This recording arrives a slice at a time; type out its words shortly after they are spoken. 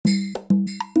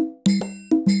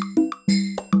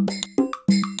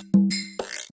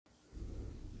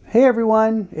Hey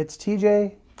everyone, it's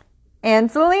TJ. And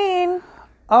Selin.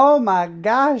 Oh my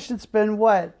gosh, it's been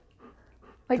what?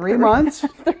 Like 3 months?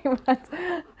 3 months.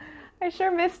 I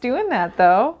sure miss doing that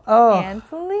though. Oh. And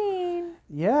Selin.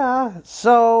 Yeah.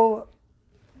 So,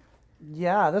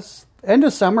 this end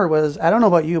of summer was, I don't know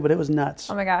about you, but it was nuts.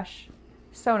 Oh my gosh.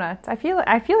 So nuts. I feel like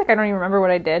I don't even remember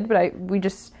what I did, but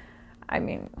The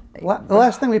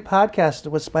last thing we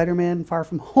podcasted was Spider-Man Far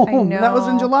From Home. I know. That was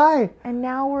in July. And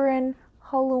now we're in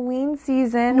Halloween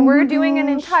season. We're doing an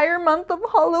entire month of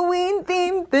Halloween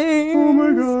themed things. Oh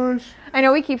my gosh. I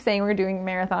know we keep saying we're doing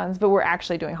marathons, but we're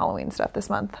actually doing Halloween stuff this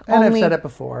month. And I've said it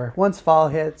before. Once fall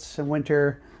hits and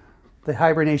winter, the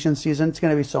hibernation season, it's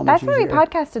going to be so much easier. That's when we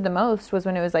podcasted the most, was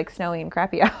when it was like snowy and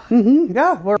crappy out. Mm-hmm.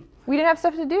 Yeah. We didn't have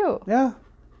stuff to do. Yeah.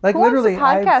 Like Who literally,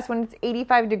 wants to podcast when it's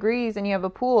 85 degrees and you have a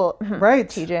pool? Right.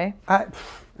 TJ.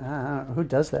 Who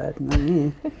does that? Not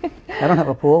me. I don't have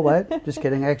a pool. What? Just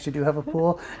kidding. I actually do have a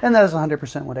pool. And that is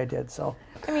 100% what I did. So,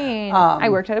 I mean, I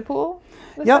worked at a pool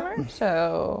this summer,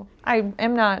 so I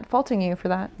am not faulting you for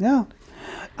that. Yeah.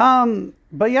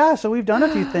 But yeah, so we've done a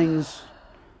few things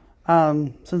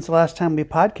since the last time we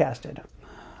podcasted.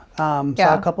 Saw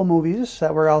a couple movies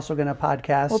that we're also going to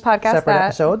podcast. We'll podcast separate that.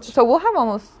 episodes. So we'll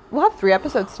have 3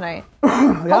 episodes tonight.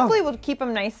 Yeah. Hopefully we'll keep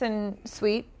them nice and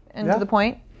sweet and to the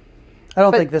point. I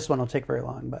don't think this one will take very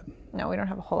long, but no, we don't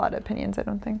have a whole lot of opinions, I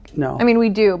don't think. No. I mean, we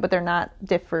do, but they're not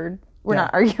differed. We're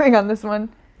not arguing on this one.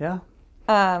 Yeah.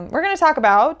 We're going to talk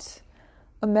about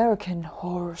American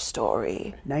Horror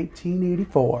Story.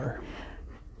 1984.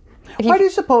 Why do you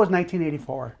suppose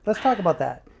 1984? Let's talk about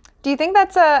that. Do you think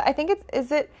that's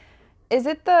is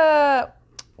it the,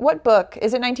 what book?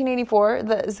 Is it 1984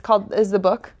 that is the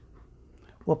book?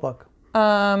 What book?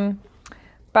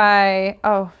 By,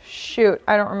 I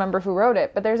don't remember who wrote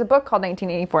it, but there's a book called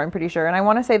 1984, I'm pretty sure, and I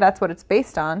want to say that's what it's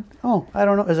based on. Oh, I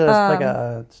don't know. Is it like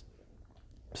a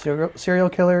serial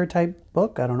killer type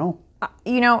book? I don't know.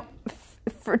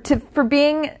 For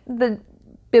being the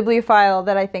bibliophile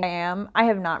that I think I am, I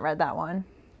have not read that one.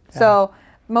 Yeah. So,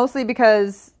 mostly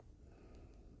because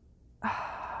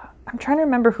I'm trying to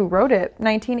remember who wrote it.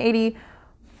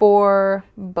 1984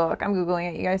 book. I'm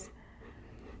Googling it, you guys.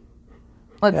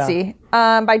 Let's see.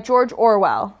 By George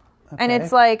Orwell. Okay. And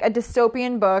it's like a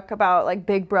dystopian book about like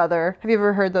Big Brother. Have you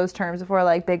ever heard those terms before?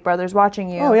 Like Big Brother's watching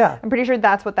you. Oh, yeah. I'm pretty sure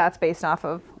that's what that's based off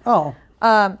of. Oh.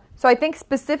 So I think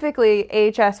specifically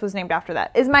AHS was named after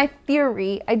that. Is my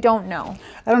theory. I don't know.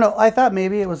 I don't know. I thought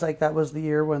maybe it was like that was the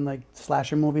year when like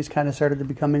slasher movies kind of started to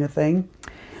becoming a thing.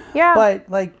 Yeah. But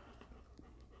like,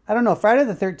 I don't know. Friday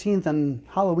the 13th and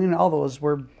Halloween and all those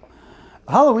were...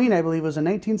 Halloween, I believe, was in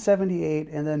 1978,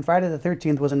 and then Friday the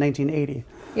 13th was in 1980.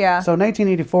 Yeah. So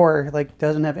 1984, like,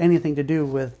 doesn't have anything to do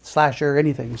with slasher or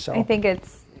anything. So I think it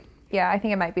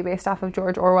might be based off of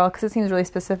George Orwell because it seems really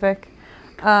specific.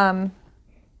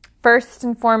 First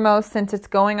and foremost, since it's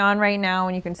going on right now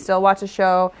and you can still watch a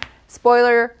show,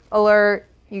 spoiler alert,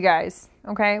 you guys.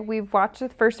 Okay, we've watched the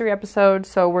first 3 episodes,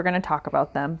 so we're going to talk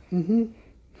about them. Mm-hmm.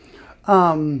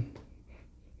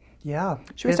 Yeah.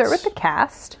 Should we start with the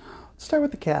cast? Start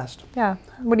with the cast. Yeah.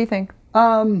 What do you think?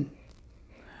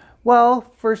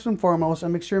 Well, first and foremost,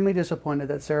 I'm extremely disappointed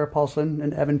that Sarah Paulson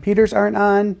and Evan Peters aren't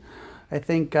on. I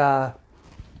think we're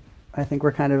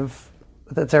kind of,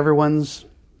 that's everyone's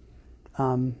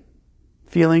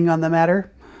feeling on the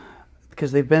matter,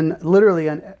 because they've been literally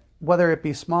on, whether it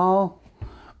be small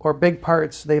or big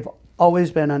parts, they've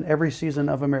always been on every season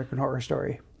of American Horror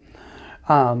Story.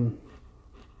 So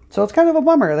it's kind of a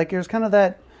bummer. Like there's kind of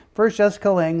that. First,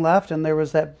 Jessica Lange left, and there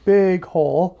was that big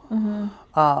hole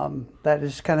that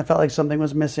just kind of felt like something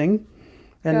was missing.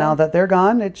 And now that they're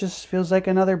gone, it just feels like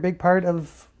another big part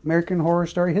of American Horror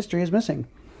Story history is missing.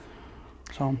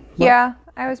 So yeah,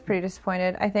 I was pretty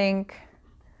disappointed. I think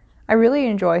I really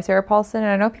enjoy Sarah Paulson,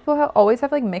 and I know people always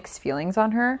have like mixed feelings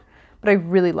on her, but I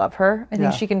really love her. I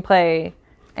think she can play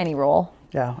any role.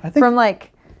 Yeah, I think from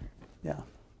like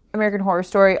American Horror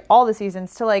Story, all the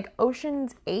seasons, to like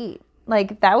Ocean's 8.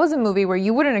 Like, that was a movie where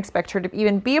you wouldn't expect her to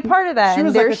even be a part of that. She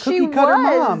was like a cookie cutter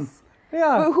mom.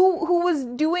 Yeah. Who was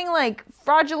doing, like,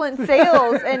 fraudulent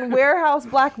sales and warehouse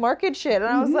black market shit. And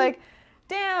I was like,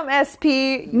 damn,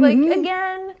 SP, like,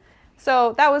 again.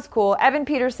 So, that was cool. Evan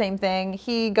Peters, same thing.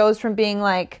 He goes from being,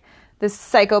 like, this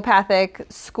psychopathic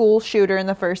school shooter in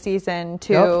the first season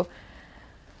to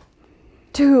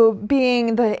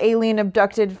being the alien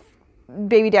abducted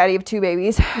baby daddy of 2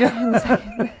 babies.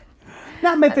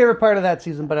 Not my favorite part of that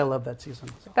season, but I love that season.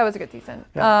 So. That was a good season.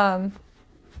 Yeah.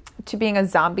 To being a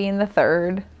zombie in the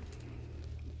 3rd.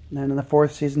 And then in the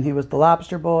 4th season, he was the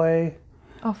lobster boy.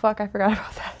 Oh, fuck, I forgot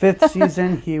about that. 5th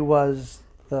season, he was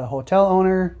the hotel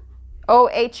owner. Oh,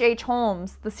 H.H.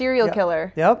 Holmes, the serial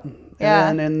killer. Yep. Yeah.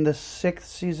 And in the 6th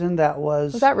season, that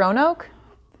was... Was that Roanoke?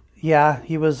 Yeah,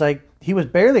 he was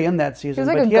barely in that season. He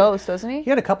was like a ghost, wasn't he? He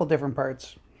had a couple different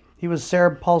parts. He was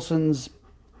Sarah Paulson's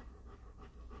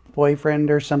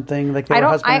boyfriend or something. Like they were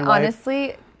husband and wife. I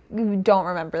honestly don't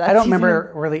remember that. I don't season.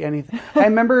 remember really anything. I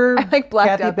remember I blacked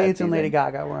Kathy out that Bates and season. Lady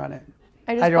Gaga were on it.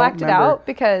 I just blacked it out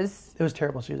because it was a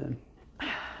terrible season.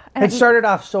 It started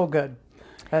off so good,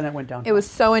 and it went down. It was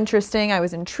so interesting. I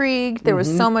was intrigued. There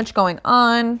was so much going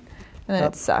on, and then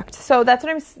it sucked. So that's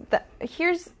what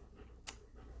here's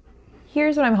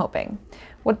what I'm hoping.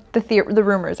 What the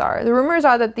rumors are. The rumors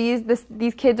are that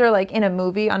these kids are like in a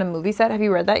movie, on a movie set. Have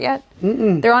you read that yet?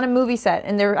 Mm-mm. They're on a movie set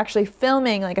and they're actually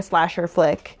filming like a slasher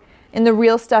flick. And the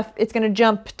real stuff, it's going to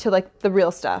jump to like the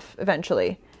real stuff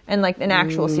eventually. And like an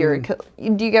actual serial killer.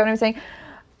 Do you get what I'm saying?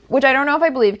 Which I don't know if I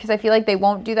believe because I feel like they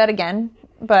won't do that again.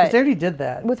 But they already did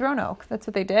that. With Roanoke. That's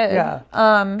what they did. Yeah.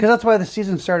 Because that's why the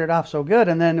season started off so good.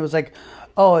 And then it was like,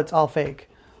 oh, it's all fake.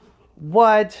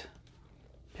 What?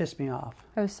 Pissed me off.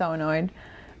 I was so annoyed.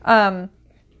 So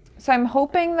I'm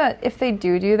hoping that if they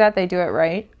do that, they do it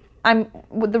right.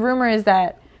 The rumor is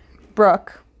that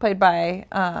Brooke, played by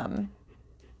Emma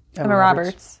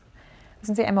Roberts. I was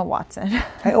going to say Emma Watson.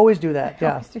 I always do that, yeah.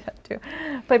 I always do that too.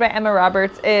 Played by Emma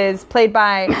Roberts is played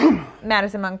by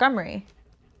Madison Montgomery.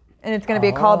 And it's going to be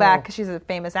a callback because she's a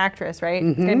famous actress, right?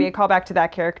 It's going to be a callback to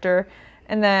that character.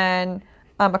 And then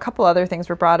a couple other things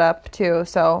were brought up too.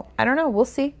 So I don't know. We'll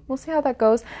see. We'll see how that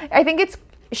goes. I think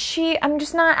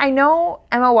I know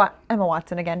Emma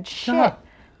Watson again. Shit.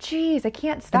 Jeez, I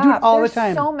can't stop. I do it all There's the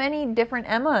time. so many different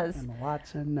Emmas. Emma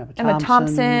Watson, Emma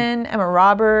Thompson, Emma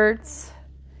Roberts,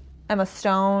 Emma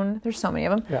Stone. There's so many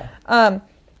of them. Yeah.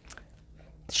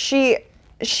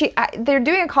 They're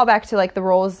doing a callback to like the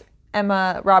roles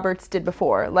Emma Roberts did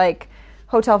before, like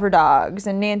Hotel for Dogs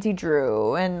and Nancy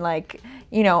Drew and like,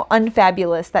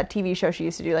 Unfabulous, that TV show she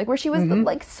used to do, like where she was the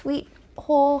like sweet,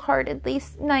 wholeheartedly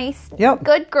nice,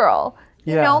 good girl.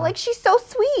 You know, like she's so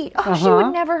sweet. Oh, she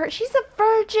would never hurt. She's a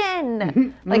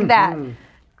virgin. Like that.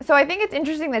 So I think it's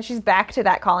interesting that she's back to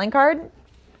that calling card.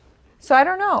 So I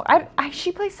don't know.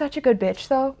 She plays such a good bitch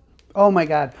though. Oh my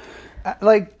God.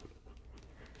 Like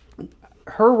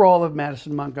her role of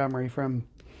Madison Montgomery from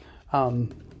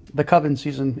the Coven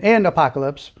season and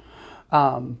Apocalypse.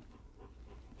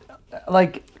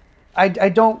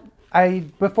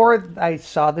 Before I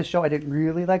saw the show, I didn't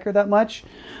really like her that much.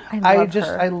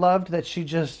 I loved that she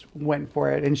just went for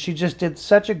it, and she just did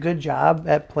such a good job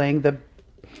at playing the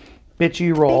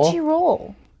bitchy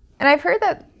role. And I've heard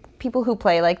that people who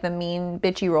play like the mean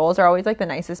bitchy roles are always like the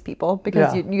nicest people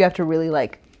because you have to really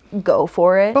like go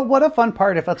for it. But what a fun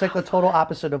part if that's like the total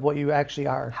opposite of what you actually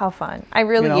are. How fun. I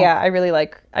really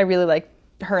like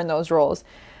her in those roles.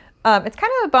 It's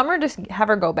kind of a bummer to have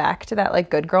her go back to that like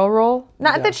good girl role.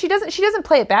 Not that she doesn't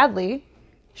play it badly.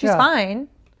 She's fine.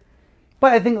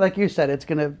 But I think like you said,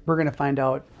 we're gonna find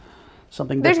out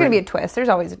something There's different. going to be a twist. There's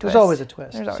always a twist. There's always a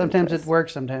twist. Sometimes it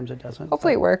works, sometimes it doesn't.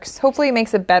 Hopefully it works. Hopefully it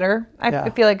makes it better. I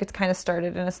feel like it's kind of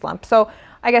started in a slump. So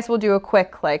I guess we'll do a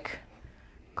quick like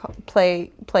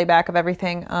playback of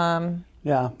everything.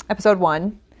 Episode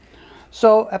 1.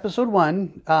 So episode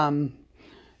 1,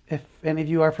 if any of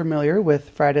you are familiar with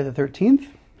Friday the 13th,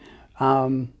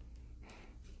 I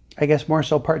guess more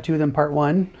so part 2 than part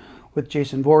 1 with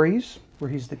Jason Voorhees, where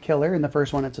he's the killer. In the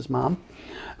first one, it's his mom.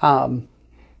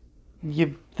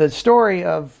 The story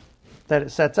that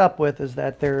it sets up with is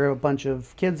that there are a bunch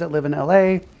of kids that live in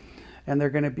LA, and they're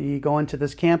going to be going to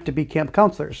this camp to be camp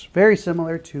counselors. Very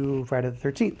similar to Friday the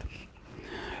 13th.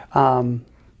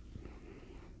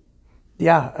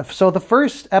 So the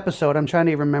first episode, I'm trying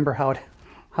to remember how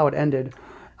it ended.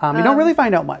 You don't really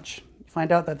find out much. You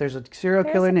find out that there's a serial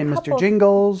killer named Mr.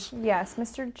 Jingles. Yes,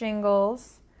 Mr.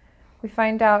 Jingles. We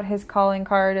find out his calling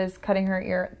card is cutting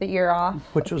the ear off.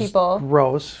 Which was people.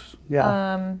 Gross.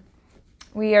 Yeah.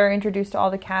 We are introduced to all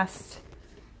the cast,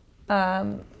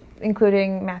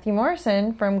 including Matthew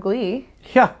Morrison from Glee.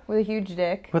 Yeah. With a huge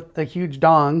dick. With a huge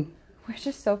dong. Which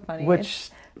is so funny.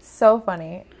 It's so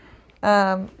funny.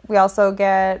 We also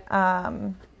get...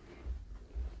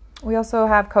 we also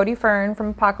have Cody Fern from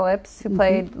Apocalypse, who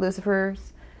played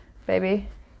Lucifer's baby.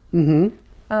 Mm-hmm.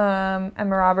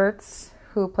 Emma Roberts,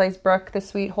 who plays Brooke, the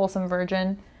sweet, wholesome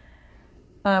virgin.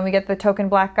 We get the token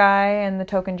black guy and the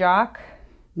token jock,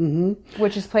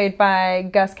 which is played by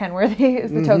Gus Kenworthy,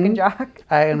 is the token jock.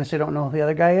 I honestly don't know who the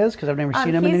other guy is because I've never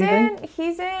seen him in anything.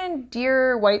 He's in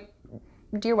Dear White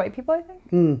People, I think,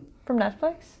 from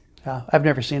Netflix. Yeah, I've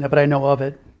never seen it, but I know of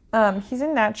it. He's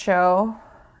in that show.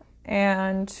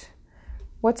 And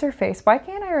what's her face? Why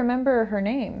can't I remember her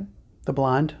name? The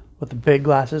blonde with the big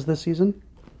glasses this season?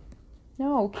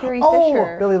 No, Carrie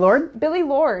Fisher. Billy Lord? Billy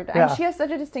Lord. Yeah. And she has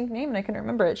such a distinct name and I couldn't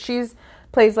remember it. She's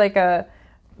plays like a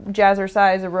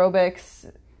jazzercise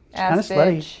aerobics ass kinda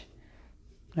slutty. bitch.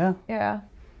 Yeah. Yeah.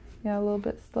 Yeah, a little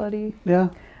bit slutty. Yeah.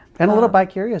 And a little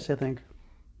bi-curious, I think.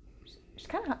 She's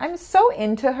I'm so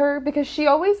into her because she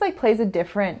always like plays a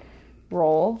different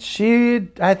role.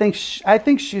 I think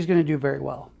she's going to do very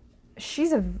well.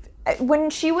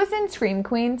 When she was in Scream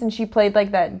Queens and she played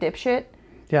like that dipshit.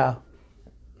 Yeah.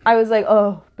 I was like,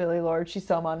 oh, Billy Lord, she's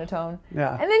so monotone.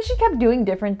 Yeah. And then she kept doing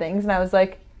different things, and I was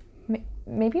like,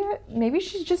 maybe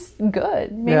she's just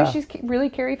good. Maybe she's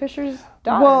really Carrie Fisher's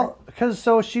daughter. Well, because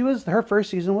her first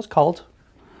season was Cult,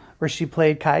 where she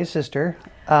played Kai's sister.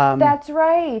 That's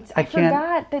right. I can't-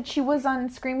 forgot that she was on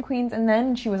Scream Queens, and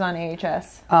then she was on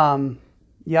AHS.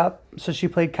 Yep. So she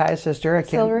played Kai's sister.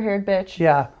 Silver-haired bitch.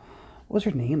 Yeah. What was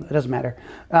her name? It doesn't matter.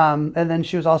 And then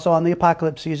she was also on the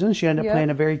Apocalypse season. She ended up playing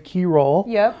a very key role.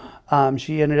 Yep.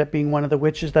 She ended up being one of the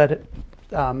witches that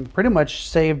pretty much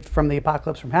saved from the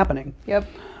apocalypse from happening. Yep.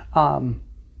 And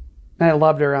I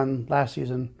loved her on last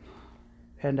season.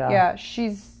 And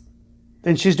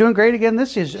she's doing great again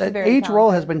this season. Each role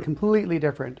talented. has been completely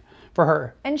different for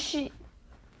her. And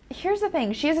here's the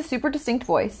thing, she has a super distinct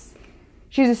voice.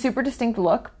 She has a super distinct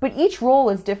look, but each role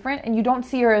is different, and you don't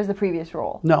see her as the previous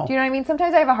role. No. Do you know what I mean?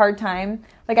 Sometimes I have a hard time,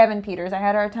 like Evan Peters, I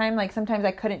had a hard time, like sometimes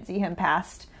I couldn't see him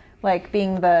past, like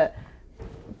being the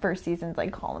first season's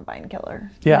like Columbine killer.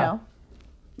 Yeah. You know?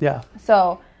 Yeah.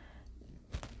 So,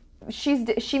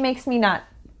 she makes me not,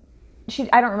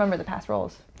 I don't remember the past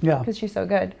roles. Yeah. Because she's so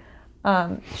good.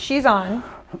 She's on.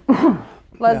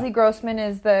 Leslie Grossman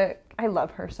is I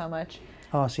love her so much.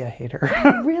 Oh, see, I hate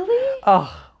her. Really?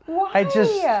 Oh. Why?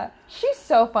 She's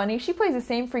so funny. She plays the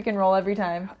same freaking role every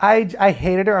time. I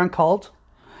hated her on Cult.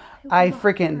 I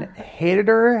freaking hated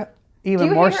her even Do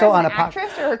you more hate her so as on an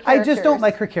actress or her I just don't characters?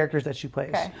 like her characters that she plays.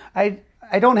 Okay.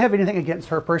 I don't have anything against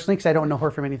her personally because I don't know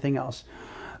her from anything else.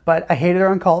 But I hated her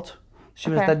on Cult. She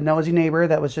was the nosy neighbor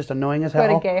that was just annoying as hell.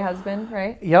 Got a gay husband,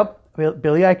 right? Yep.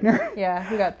 Billy Eichner. Yeah,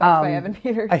 who got fucked by Evan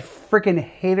Peters. I freaking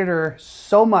hated her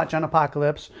so much on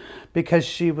Apocalypse because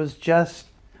she was just...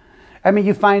 I mean,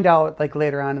 you find out like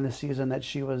later on in the season that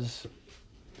she was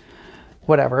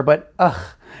whatever, but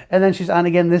and then she's on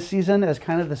again this season as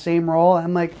kind of the same role.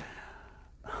 I'm like,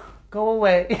 go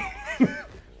away.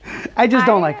 I just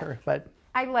don't like her, but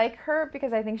I like her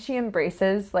because I think she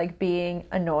embraces like being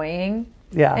annoying.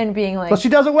 Yeah. And being like... Well, she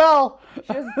does it well.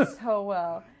 She does it so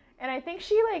well. And I think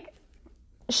she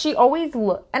always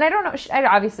and I don't know, I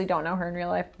obviously don't know her in real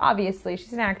life. Obviously,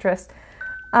 she's an actress.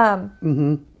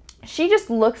 She just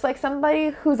looks like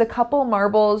somebody who's a couple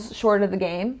marbles short of the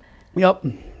game. Yep.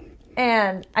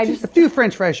 And Just a few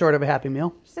French fries short of a Happy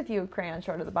Meal. Just a few crayons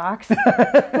short of the box.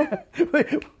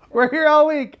 We're here all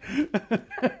week.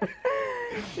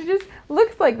 She just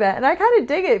looks like that. And I kind of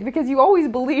dig it because you always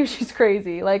believe she's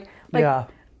crazy. Like yeah.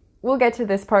 We'll get to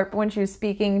this part, but when she was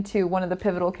speaking to one of the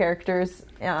pivotal characters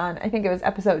on, I think it was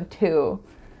episode 2,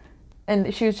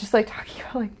 and she was just like talking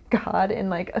about like God in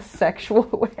like a sexual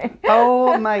way.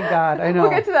 Oh my God, I know.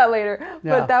 We'll get to that later.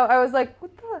 Yeah. But I was like,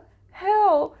 what the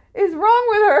hell is wrong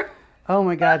with her? Oh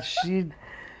my God,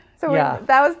 So yeah.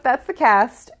 that's the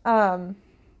cast.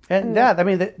 And yeah, I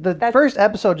mean the first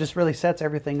episode just really sets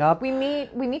everything up. We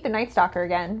meet the Night Stalker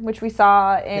again, which we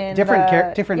saw in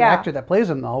different actor that plays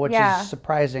him though, which is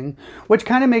surprising. Which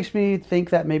kind of makes me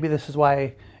think that maybe this is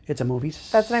why it's a movie.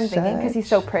 That's what I'm thinking because he's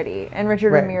so pretty, and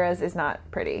Richard Ramirez is not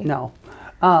pretty. No,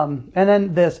 and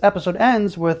then this episode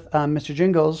ends with Mr.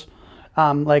 Jingles,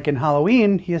 like in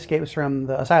Halloween, he escapes from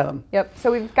the asylum. Yep.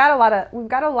 So we've got a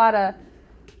lot of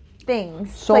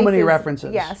things. So many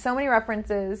references. Yeah, so many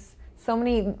references. So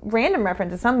many random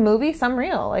references. Some movie, some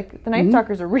real. Like the Night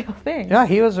Stalker's a real thing. Yeah,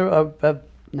 he was a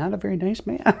not a very nice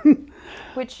man.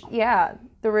 Which, yeah,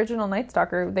 the original Night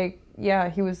Stalker,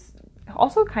 he was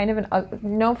also kind of an,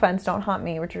 no offense, don't haunt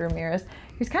me, Richard Ramirez.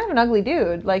 He was kind of an ugly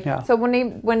dude. Like, so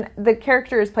when the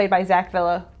character is played by Zach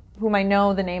Villa, whom I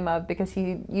know the name of because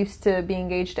he used to be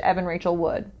engaged to Evan Rachel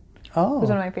Wood. Oh. Who's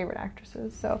one of my favorite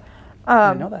actresses. So,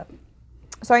 I know that.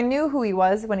 So I knew who he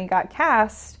was when he got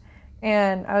cast.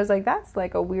 And I was like, that's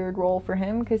like a weird role for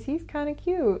him because he's kind of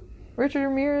cute. Richard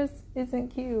Ramirez isn't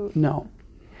cute. No.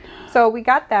 So we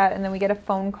got that, and then we get a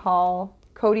phone call.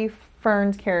 Cody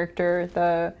Fern's character,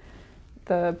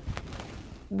 the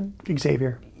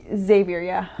Xavier,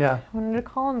 yeah. Yeah. I wanted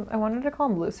to call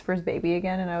him Lucifer's baby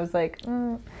again, and I was like,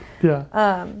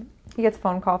 Yeah. He gets a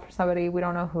phone call for somebody, we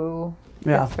don't know who,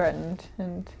 gets threatened.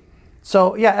 And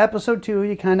so, yeah, episode 2,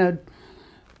 you kind of...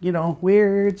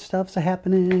 weird stuff's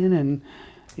happening, and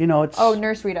it's... Oh,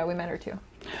 Nurse Rita, we met her too.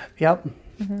 Yep.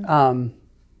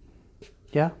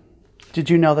 Yeah. Did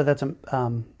you know that that's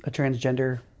a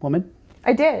transgender woman?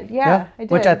 I did. Yeah, I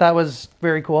did. Which I thought was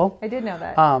very cool. I did know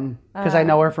that. Because I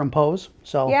know her from Pose.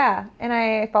 So yeah, and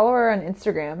I follow her on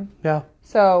Instagram. Yeah.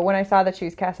 So when I saw that she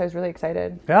was cast, I was really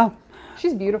excited. Yeah.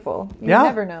 She's beautiful. You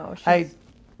never know. She's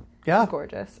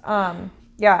gorgeous.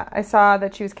 Yeah, I saw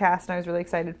that she was cast, and I was really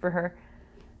excited for her.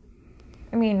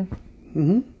 I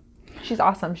mean, she's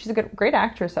awesome. She's a great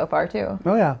actress so far too.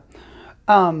 Oh yeah.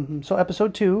 So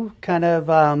episode 2 kind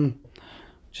of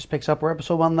just picks up where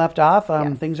episode 1 left off.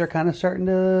 Yes. Things are kind of starting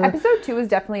to... Episode 2 is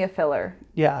definitely a filler.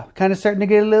 Yeah, kind of starting to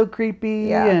get a little creepy,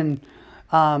 Yeah. and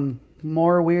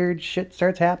more weird shit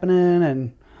starts happening,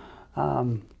 and I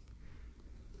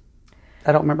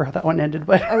don't remember how that one ended,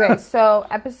 but... Okay, so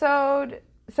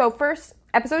first,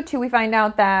 episode 2, we find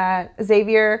out that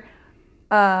Xavier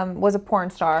was a porn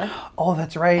star. Oh,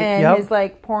 that's right. And his,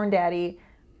 like, porn daddy...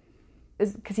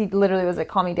 Because he literally was like,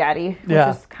 call me daddy, which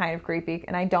is kind of creepy.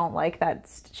 And I don't like that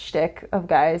shtick of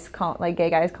guys, gay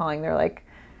guys calling their, like,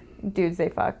 dudes they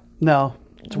fuck. No,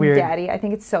 it's weird. Daddy. I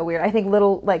think it's so weird. I think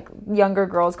younger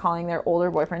girls calling their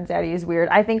older boyfriends daddy is weird.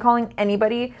 I think calling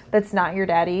anybody that's not your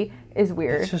daddy is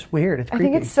weird. It's just weird. It's creepy. I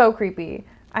think it's so creepy.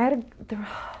 There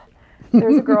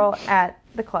was a girl at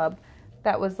the club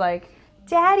that was like,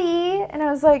 daddy. And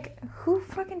I was like, who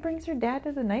fucking brings her dad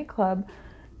to the nightclub?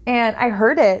 And I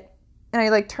heard it. And I,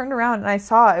 like, turned around and I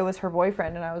saw it was her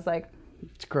boyfriend. And I was like...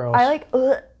 It's gross. I, like,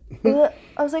 I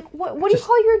was like, what do you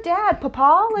call your dad?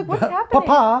 Papa? Like, what's happening?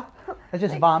 Papa? I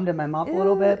just vomited in my mouth a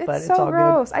little bit, but it's so all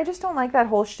gross. good. I just don't like that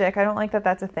whole shtick. I don't like that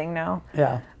that's a thing now.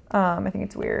 Yeah. I think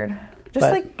it's weird. Just,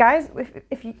 like, guys...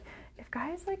 If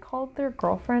guys, like, called their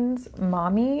girlfriends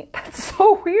mommy, that's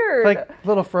so weird. Like, a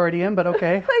little Freudian, but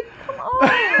okay. Like, come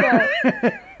on.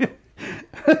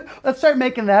 Let's start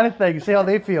making that a thing. See how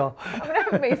they feel. I'm gonna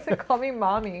have Mason call me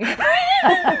mommy.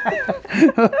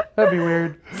 That'd be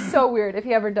weird. So weird. If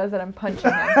he ever does it, I'm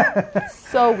punching him.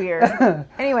 So weird.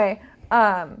 Anyway,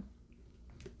 I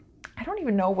don't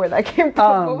even know where that came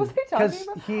from. What was I talking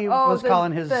about? He was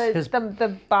calling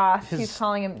the boss. He's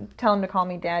telling him to call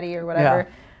me daddy or whatever.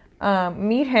 Yeah.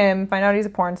 Meet him. Find out he's a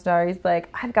porn star. He's like,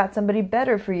 I've got somebody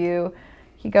better for you.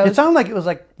 He goes. It sounded like it was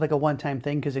like a one-time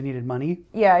thing because they needed money.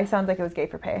 Yeah, it sounds like it was gay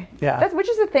for pay. Yeah, which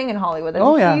is a thing in Hollywood. That's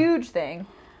a huge thing.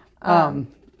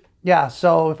 Yeah.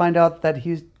 So we find out that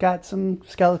he's got some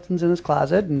skeletons in his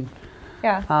closet, and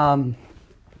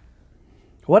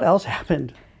what else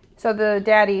happened? So the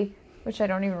daddy, which I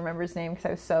don't even remember his name because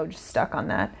I was so just stuck on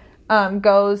that,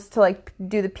 goes to like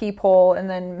do the peephole, and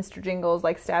then Mr. Jingles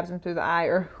like stabs him through the eye,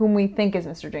 or whom we think is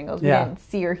Mr. Jingles. We didn't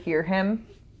see or hear him.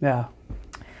 Yeah.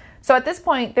 So at this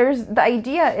point, the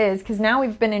idea is, because now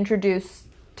we've been introduced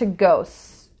to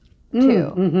ghosts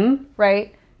too,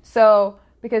 right? So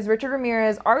because Richard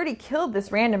Ramirez already killed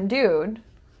this random dude,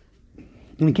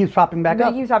 and he keeps popping back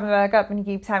up. He keeps popping back up, and he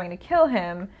keeps having to kill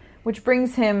him, which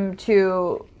brings him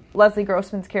to Leslie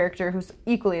Grossman's character, who's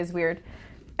equally as weird.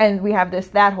 And we have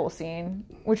that whole scene,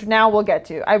 which now we'll get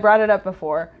to. I brought it up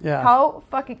before. Yeah. How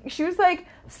fucking... She was like,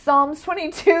 Psalms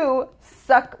 22,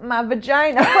 suck my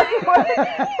vagina. Like,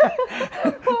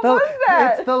 what was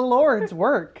that? It's the Lord's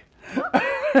work.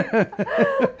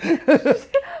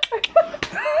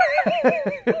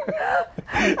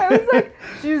 I was like...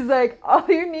 She was like, all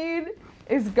you need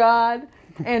is God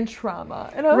and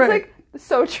trauma. And I was like,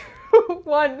 so true.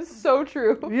 One, so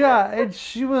true. Yeah, and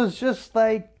she was just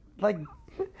like...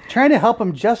 trying to help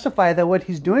him justify that what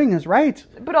he's doing is right.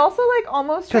 But also, like,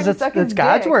 almost trying to suck his dick. It's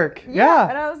God's work. Yeah.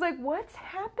 And I was like, what's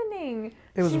happening?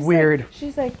 It was weird.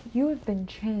 She's like, you have been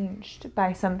changed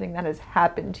by something that has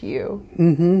happened to you.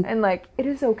 Mm-hmm. And, like, it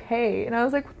is okay. And I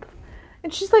was like, what the...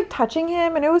 And she's, like, touching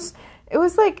him. And it was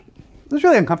like... It was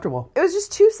really uncomfortable. It was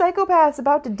just two psychopaths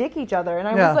about to dick each other. And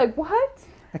I was like, what?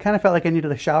 I kind of felt like I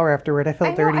needed a shower afterward. I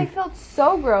felt dirty. I felt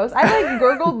so gross. I like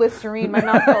gurgled Listerine. My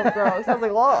mouth felt gross. I was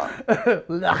like, whoa.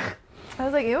 I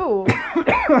was like, ew.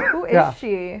 Who is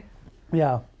she?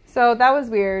 Yeah. So that was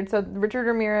weird. So Richard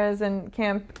Ramirez and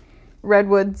Camp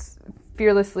Redwood's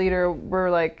fearless leader were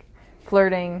like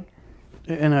flirting.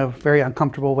 In a very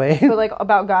uncomfortable way. But like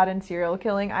about God and serial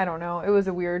killing. I don't know. It was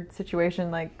a weird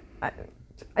situation. Like...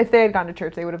 If they had gone to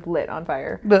church, they would have lit on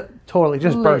fire. But totally,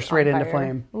 just burst right into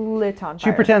flame. Lit on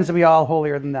fire. She pretends to be all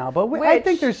holier than thou, but I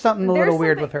think there's something a little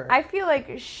weird with her. I feel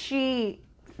like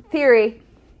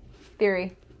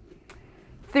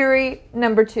Theory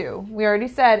number 2. We already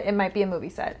said it might be a movie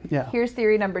set. Yeah. Here's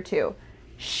theory number 2.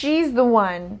 She's the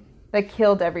one that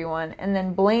killed everyone and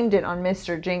then blamed it on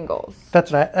Mr. Jingles.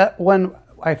 That's right. When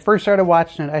I first started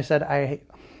watching it, I said, I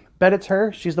bet it's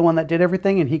her. She's the one that did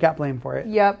everything, and he got blamed for it.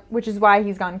 Yep, which is why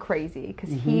he's gone crazy, because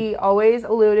he always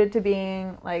alluded to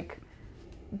being like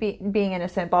being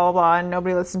innocent, blah blah blah, and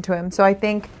nobody listened to him. So I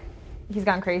think he's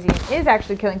gone crazy and is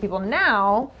actually killing people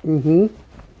now.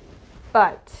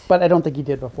 But I don't think he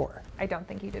did before. I don't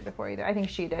think he did before either. I think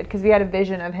she did, because we had a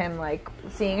vision of him like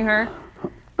seeing her,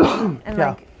 and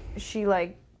like she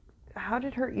like, how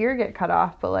did her ear get cut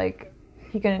off? But like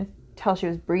he couldn't tell she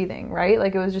was breathing, right?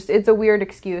 Like it was just, it's a weird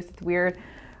excuse. It's weird.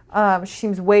 She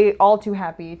seems all too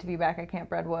happy to be back at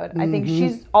Camp Redwood. I think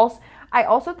I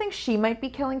also think she might be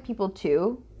killing people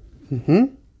too.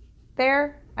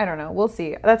 There, I don't know. We'll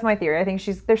see. That's my theory. I think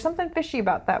there's something fishy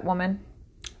about that woman.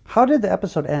 How did the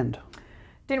episode end?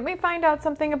 Didn't we find out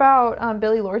something about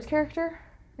Billy Lord's character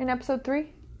in episode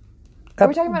 3? Are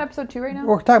we talking about episode 2 right now?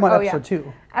 We're talking about episode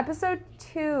 2. Episode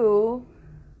 2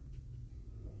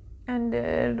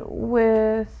 ended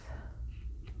with...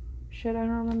 Shit, I don't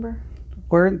remember.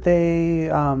 Weren't they...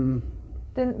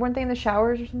 Weren't they in the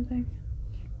showers or something?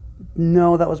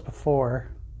 No, that was before.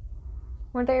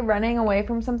 Weren't they running away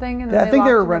from something? And I think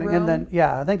they were running, and then,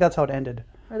 I think that's how it ended.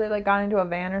 Or they like got into a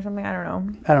van or something? I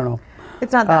don't know.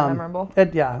 It's not that memorable.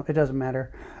 It doesn't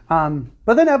matter.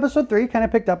 But then episode 3 kind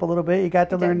of picked up a little bit. You got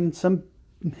to learn some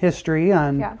history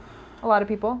on a lot of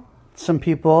people. Some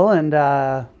people, and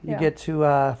you get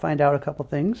to find out a couple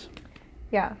things.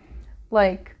 Yeah.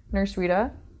 Like Nurse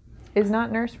Rita is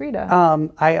not Nurse Rita.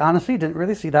 I honestly didn't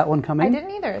really see that one coming. I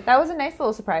didn't either. That was a nice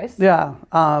little surprise. Yeah.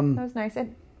 That was nice.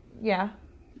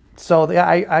 So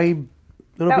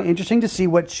it'll be interesting to see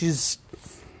what she's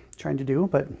trying to do,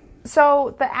 but...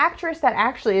 So the actress that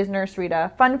actually is Nurse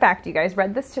Rita, fun fact, you guys,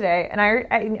 read this today, and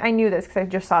I knew this because I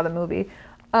just saw the movie,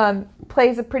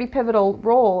 plays a pretty pivotal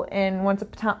role in Once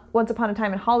Upon a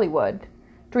Time in Hollywood.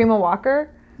 Dreama Walker.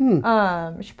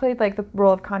 She played like the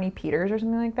role of Connie Peters or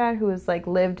something like that, who was like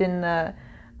lived in the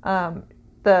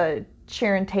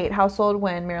Sharon Tate household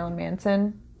when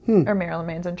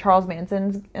Charles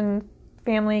Manson's and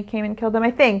family came and killed them.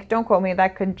 I think, don't quote me,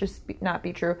 that could just not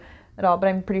be true at all, but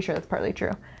I'm pretty sure that's partly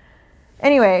true.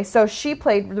 Anyway, so she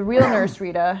played the real Nurse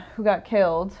Rita who got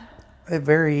killed. A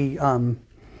very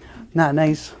not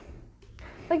nice.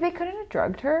 Like they couldn't have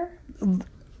drugged her.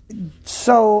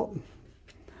 So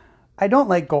I don't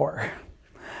like gore.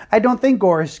 I don't think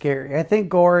gore is scary. I think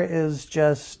gore is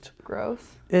just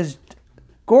gross.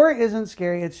 Gore isn't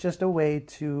scary. It's just a way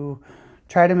to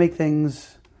try to make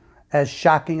things as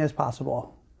shocking as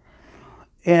possible.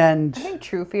 And I think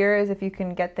true fear is if you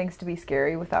can get things to be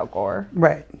scary without gore.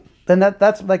 Right. Then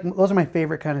that's like, those are my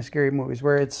favorite kind of scary movies,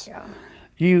 where it's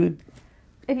if you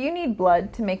need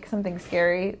blood to make something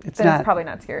scary, it's probably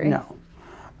not scary. No.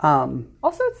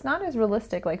 Also, it's not as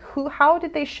realistic. Like, how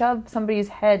did they shove somebody's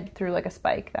head through like a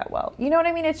spike that well? You know what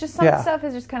I mean? It's just some stuff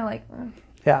is just kind of like.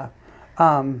 Yeah.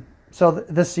 So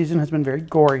this season has been very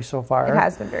gory so far. It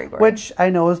has been very gory. Which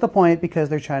I know is the point, because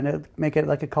they're trying to make it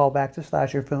like a callback to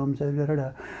slasher films.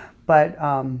 But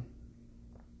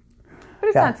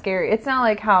it's not scary. It's not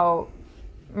like how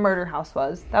Murder House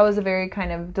was. That was a very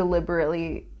kind of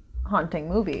deliberately haunting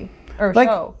movie or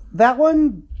show. That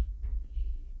one,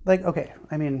 like, okay,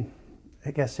 I mean,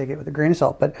 I guess take it with a grain of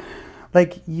salt, but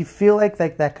like you feel like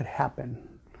that could happen.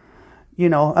 You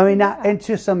know, I mean, not, and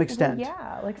to some extent.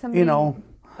 Yeah, like somebody. You know,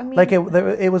 I mean, like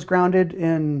it was grounded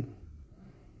in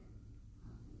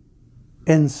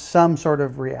some sort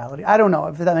of reality. I don't know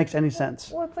if that makes any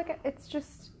sense. Well,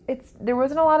 there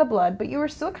wasn't a lot of blood, but you were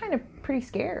still kind of pretty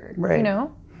scared. Right. You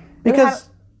know, because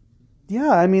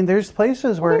I mean, there's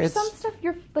places where there's some stuff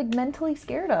you're like mentally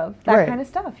scared of. That kind of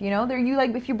stuff. You know,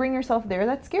 if you bring yourself there,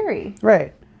 that's scary.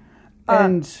 Right.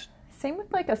 And. Same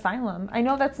with like Asylum. I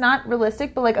know that's not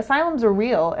realistic, but like asylums are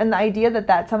real, and the idea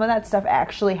that some of that stuff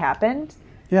actually happened.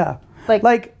 Yeah.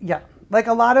 Like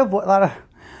a lot of.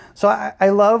 So I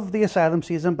love the Asylum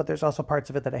season, but there's also parts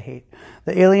of it that I hate.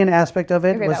 The alien aspect of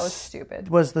it that was stupid.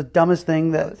 Was the dumbest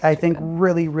thing that I think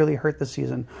really, really hurt the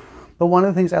season. But one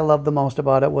of the things I loved the most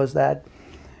about it was that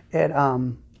it how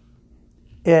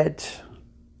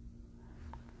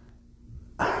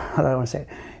do I want to say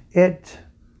it? It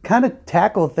kind of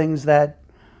tackled things that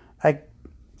I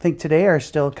think today are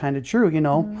still kind of true, you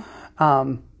know.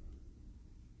 Mm-hmm.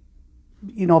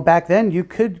 Back then you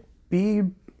could be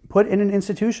put in an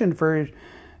institution for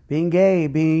being gay,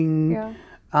 being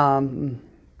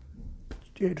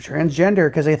transgender,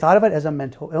 because they thought of it as a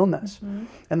mental illness. Mm-hmm.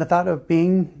 And the thought of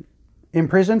being in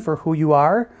prison for who you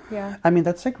are, I mean,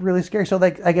 that's like really scary. So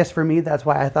like, I guess for me, that's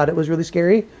why I thought it was really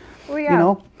scary. Well, yeah. You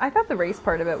know? I thought the race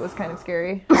part of it was kind of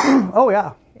scary. Oh,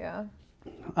 yeah. Yeah.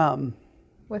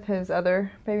 With his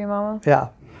other baby mama. Yeah.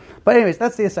 But anyways,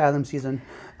 that's the Asylum season.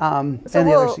 and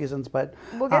the other seasons. But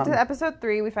we'll get to episode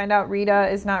 3. We find out Rita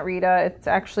is not Rita. It's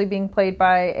actually being played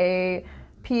by a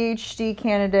PhD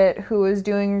candidate who is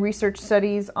doing research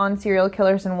studies on serial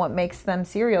killers and what makes them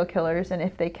serial killers, and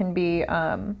if they can be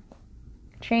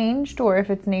changed, or if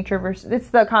it's nature versus... It's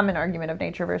the common argument of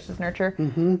nature versus nurture.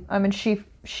 And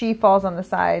she falls on the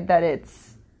side that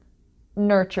it's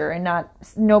nurture and not...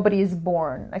 Nobody is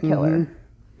born a killer.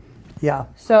 Yeah.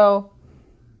 So...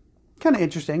 Kind of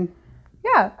interesting.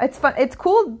 Yeah, it's fun. It's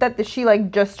cool that she like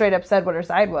just straight up said what her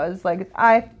side was. Like,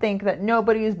 I think that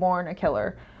nobody is born a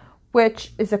killer,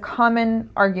 which is a common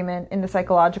argument in the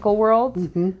psychological world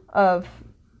of,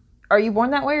 are you born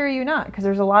that way or are you not? Because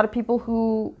there's a lot of people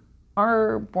who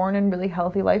are born in really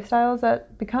healthy lifestyles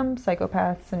that become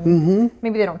psychopaths, and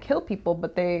maybe they don't kill people,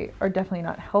 but they are definitely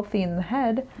not healthy in the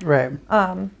head. Right.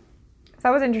 So that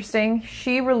was interesting.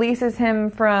 She releases him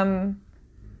from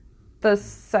the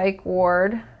psych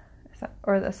ward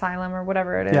or the asylum or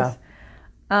whatever it is.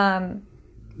 Yeah.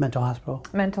 Mental hospital.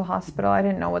 I I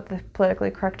didn't know what the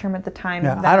politically correct term at the time.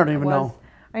 Yeah, I don't even know.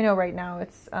 I know right now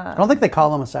it's... I don't think they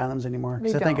call them asylums anymore.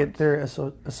 Because I think they're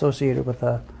associated with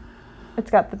a... It's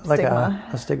got the stigma.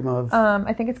 A stigma of...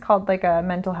 I think it's called like a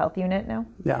mental health unit now.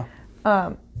 Yeah.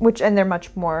 And they're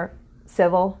much more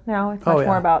civil now. It's much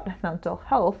more about mental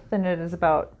health than it is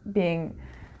about being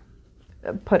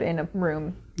put in a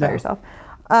room by yourself.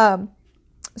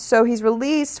 So he's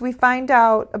released. We find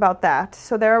out about that.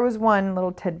 So there was one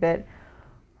little tidbit.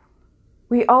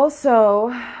 We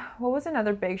also... What was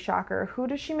another big shocker? Who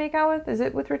does she make out with? Is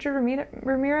it with Richard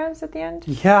Ramirez at the end?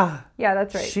 Yeah. Yeah,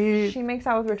 that's right. She makes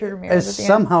out with Richard Ramirez at the end. Is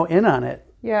somehow in on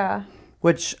it. Yeah.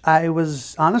 Which I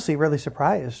was honestly really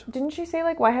surprised. Didn't she say,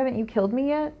 like, why haven't you killed me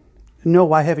yet? No,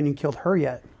 why haven't you killed her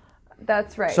yet?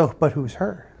 That's right. So, but who's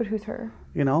her? But who's her?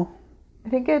 You know? I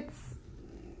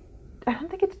don't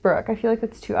think it's Brooke. I feel like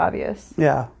that's too obvious.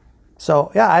 Yeah.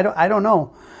 So, yeah, I don't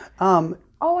know.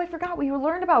 Oh, I forgot. We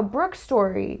learned about Brooke's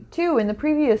story, too, in the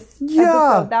previous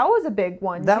episode. That was a big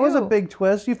one, That was a big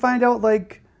twist. You find out,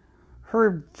 like,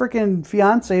 her freaking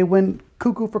fiance went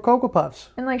cuckoo for Cocoa Puffs.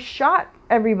 And, like, shot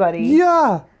everybody.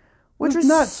 Yeah. Which was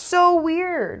nuts. So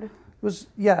weird. It was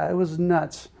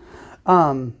nuts.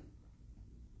 So,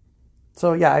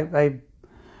 yeah,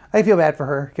 I feel bad for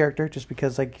her character just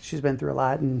because, like, she's been through a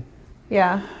lot. And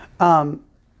yeah. Can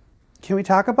we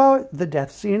talk about the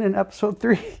death scene in episode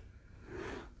 3?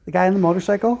 The guy on the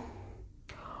motorcycle?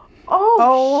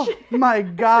 Oh my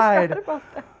God. I forgot about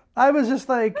that. I was just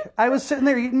like, I was sitting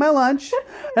there eating my lunch,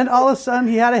 and all of a sudden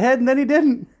he had a head and then he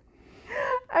didn't.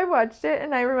 I watched it,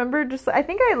 and I remember I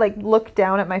think I, like, looked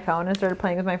down at my phone and started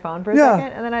playing with my phone for a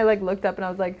second, and then I, like, looked up and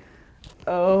I was like,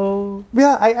 oh.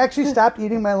 Yeah, I actually stopped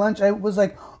eating my lunch. I was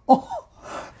like, oh.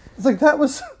 It's like, that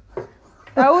was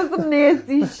some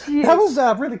nasty shit. That was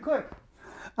really quick.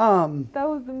 That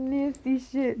was some nasty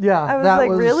shit. Yeah, I was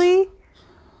like, really?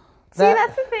 See,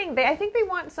 that's the thing. I think they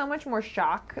want so much more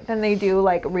shock than they do,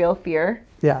 like, real fear.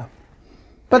 Yeah.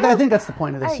 But I think that's the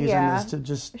point of this season, is to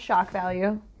just... shock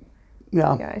value.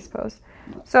 Yeah. Yeah, I suppose.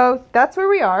 So that's where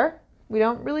we are. We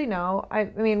don't really know. I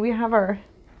mean, we have our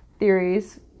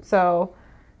theories. So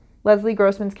Leslie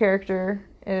Grossman's character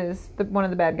is one of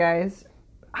the bad guys.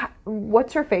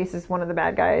 What's her face is one of the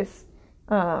bad guys.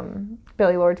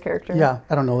 Billy Lord's character. Yeah,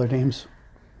 I don't know their names.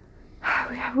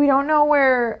 We don't know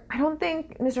where... I don't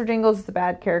think Mr. Jingles is the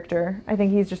bad character. I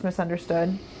think he's just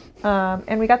misunderstood.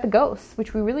 And we got the ghosts,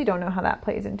 which we really don't know how that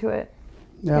plays into it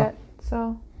yet.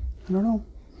 So I don't know.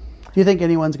 Do you think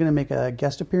anyone's going to make a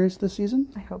guest appearance this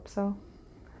season? I hope so.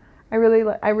 I really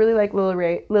like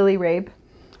Lily Rabe.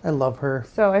 I love her.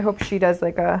 So I hope she does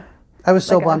like a... I was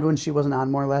so bummed when she wasn't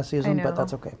on more last season, but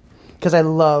that's okay. Because I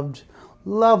love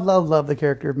the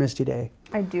character of Misty Day.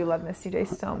 I do love Misty Day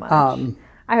so much.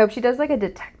 I hope she does like a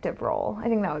detective role. I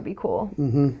think that would be cool.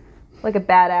 Mm-hmm. Like a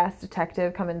badass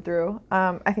detective coming through.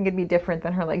 I think it'd be different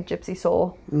than her like gypsy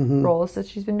soul roles that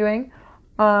she's been doing.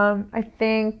 I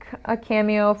think a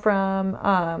cameo from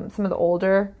some of the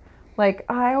older, like,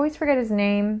 I always forget his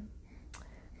name,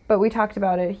 but we talked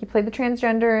about it. He played the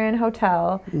transgender in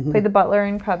Hotel, played the butler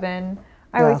in Coven.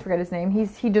 I always forget his name.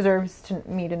 He deserves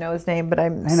me to know his name, but I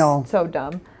know. So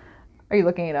dumb. Are you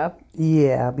looking it up?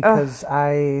 Yeah, because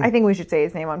I think we should say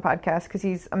his name on podcast because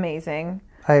he's amazing.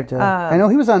 I have to. I know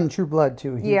he was on True Blood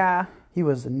too. He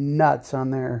was nuts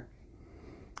on there.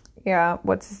 Yeah,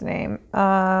 what's his name?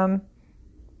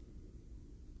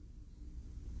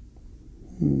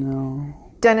 No.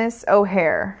 Dennis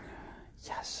O'Hare.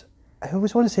 Yes. I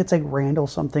always want to say it's like Randall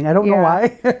something. I don't know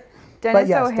why.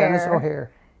 Dennis O'Hare. Dennis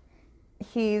O'Hare.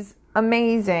 He's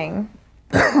amazing.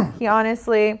 He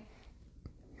honestly...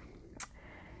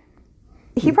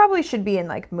 He probably should be in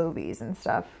like movies and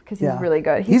stuff because he's really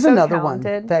good. He's so another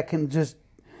talented. one that can just.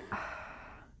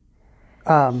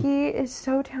 He is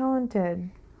so talented.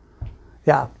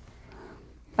 Yeah.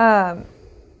 So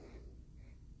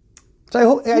I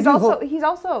hope. He's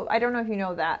also. I don't know if you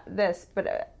know this,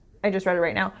 but I just read it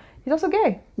right now. He's also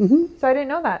gay. Mm-hmm. So I didn't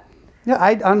know that. Yeah,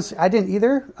 I honestly didn't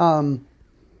either. And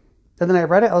then I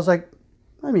read it. I was like,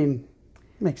 I mean,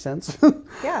 makes sense.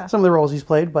 Yeah. Some of the roles he's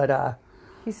played, but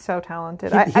he's so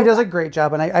talented. He does a great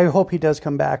job, and I hope he does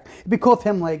come back. It'd be cool if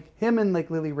him and like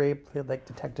Lily Ray played like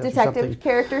detectives or something.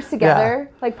 Characters together,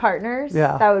 like partners.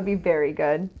 Yeah, that would be very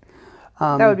good.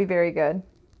 That would be very good.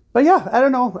 But yeah, I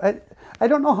don't know. I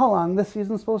don't know how long this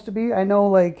season's supposed to be. I know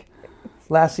like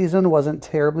last season wasn't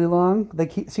terribly long. They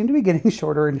seem to be getting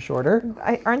shorter and shorter.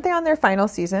 Aren't they on their final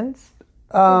seasons?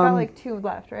 We've got like 2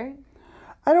 left, right?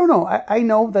 I don't know. I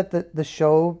know that the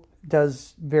show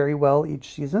does very well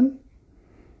each season.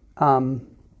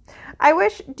 I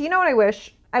wish. Do you know what I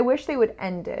wish? I wish they would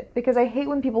end it because I hate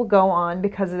when people go on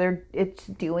because it's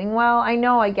doing well. I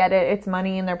know, I get it. It's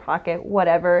money in their pocket,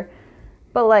 whatever.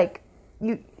 But like,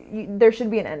 there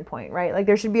should be an end point, right? Like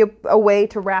there should be a way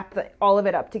to wrap all of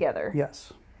it up together.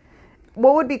 Yes.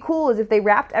 What would be cool is if they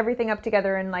wrapped everything up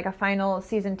together in like a final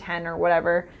season 10 or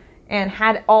whatever, and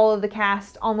had all of the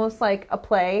cast almost like a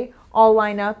play all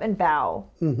line up and bow.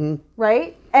 Mm-hmm.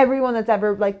 Right? Everyone that's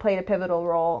ever like played a pivotal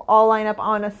role all line up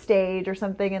on a stage or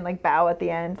something and like bow at the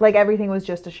end. Like everything was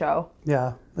just a show.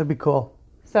 Yeah, that'd be cool.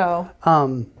 So.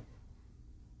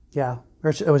 Yeah,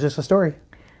 it was just a story.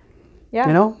 Yeah.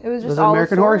 You know, it was just an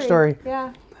American Horror Story.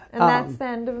 Yeah, and that's the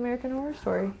end of American Horror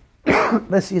Story.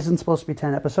 This season's supposed to be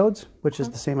 10 episodes, which is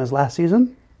the same as last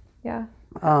season. Yeah.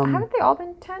 Haven't they all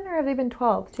been 10 or have they been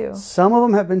 12 too? Some of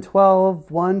them have been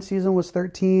 12. One season was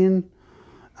 13.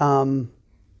 I'm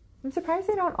surprised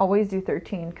they don't always do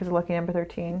 13 because of Lucky Number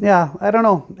 13. Yeah, I don't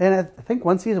know. And I think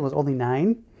one season was only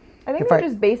 9. I think they're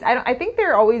just based. I think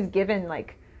they're always given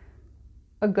like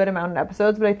a good amount of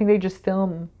episodes, but I think they just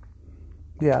film.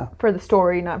 Yeah. For the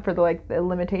story, not for the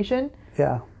limitation.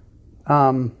 Yeah.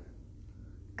 Because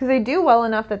they do well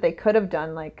enough that they could have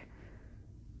done like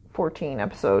 14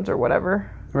 episodes or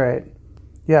whatever. Right.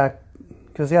 Yeah.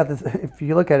 Because if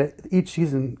you look at it, each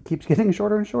season keeps getting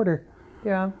shorter and shorter.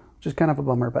 Yeah. Which is kind of a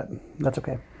bummer, but that's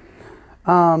okay.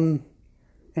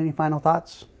 Any final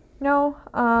thoughts? No.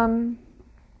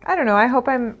 I don't know. I hope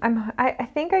I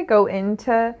think I go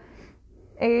into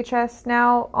AHS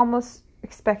now almost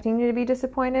expecting you to be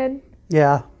disappointed.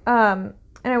 Yeah. And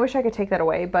I wish I could take that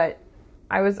away, but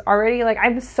I was already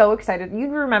I'm so excited. You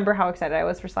remember how excited I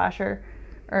was for Slasher.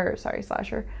 That's a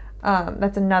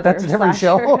different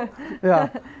show. Yeah.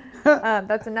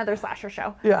 That's another Slasher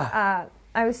show. Yeah.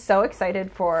 I was so excited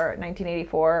for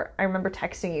 1984. I remember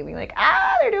texting you being like,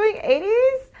 they're doing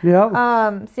 80s.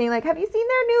 Yeah. Seeing have you seen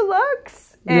their new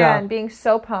looks? And being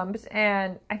so pumped.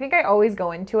 And I think I always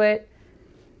go into it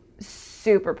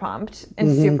super pumped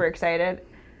and super excited.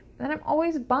 And I'm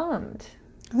always bummed.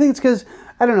 I think it's because,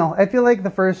 I don't know, I feel like the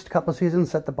first couple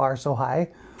seasons set the bar so high.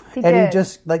 You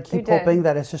just keep hoping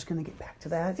that it's just going to get back to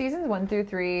that. Seasons 1 through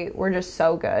 3 were just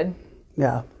so good.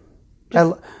 Yeah.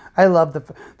 I love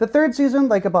the third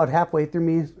season, about halfway through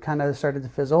me, kind of started to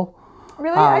fizzle.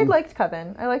 Really? I liked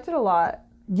Coven. I liked it a lot.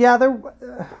 Yeah,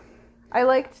 I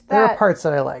liked that. There were parts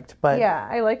that I liked, but... Yeah,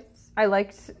 I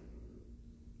liked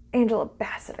Angela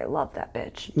Bassett. I love that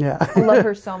bitch. Yeah. I love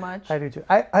her so much. I do too.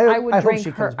 I hope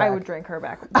she comes back. I would drink her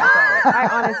back. I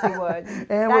honestly would.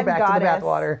 And we're back to the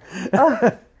bathwater.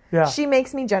 Yeah. She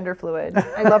makes me gender fluid.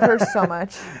 I love her so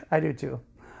much. I do too.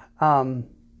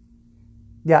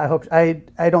 Yeah, I hope...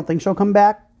 I don't think she'll come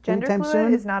back gender anytime fluid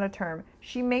soon. is not a term.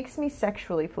 She makes me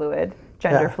sexually fluid.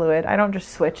 Gender fluid. I don't just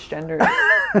switch genders.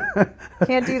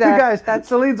 Can't do that. You guys,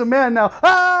 Selin's a man now.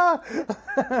 Ah!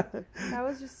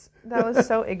 That was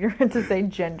so ignorant to say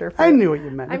gender fluid. I knew what you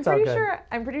meant.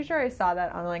 I'm pretty sure I saw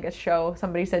that on a show.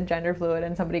 Somebody said gender fluid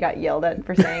and somebody got yelled at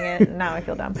for saying it. And now I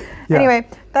feel dumb. Yeah. Anyway,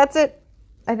 that's it.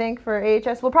 I think for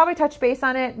AHS, we'll probably touch base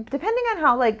on it depending on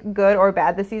how good or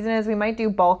bad the season is. We might do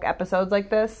bulk episodes like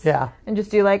this. Yeah. And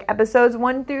just do episodes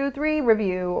 1 through 3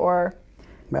 review or.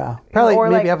 Yeah. Probably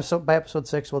maybe episode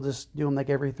 6 we'll just do them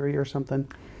every 3 or something.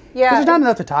 Yeah. There's not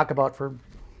enough to talk about for.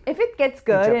 If it gets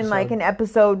good and in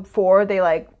episode 4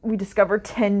 we discover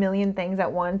 10 million things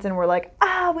at once and we're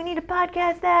we need to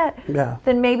podcast that. Yeah.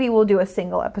 Then maybe we'll do a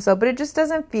single episode, but it just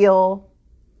doesn't feel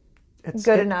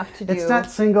good enough to do. It's not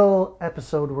single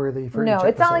episode worthy for each episode. No,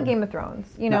 it's not like Game of Thrones.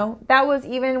 You know, that was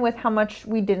even with how much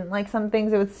we didn't like some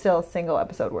things, it was still single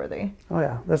episode worthy. Oh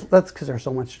yeah, that's because there's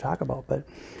so much to talk about. But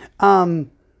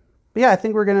But yeah, I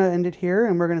think we're going to end it here,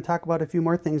 and we're going to talk about a few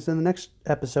more things in the next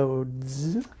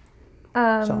episodes.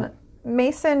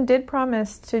 Mason did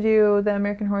promise to do the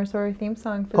American Horror Story theme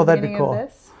song for the that'd be beginning cool. of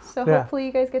this. So hopefully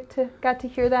you guys got to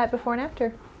hear that before and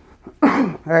after.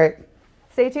 All right.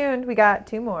 Stay tuned. We got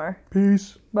 2 more.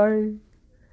 Peace. Bye.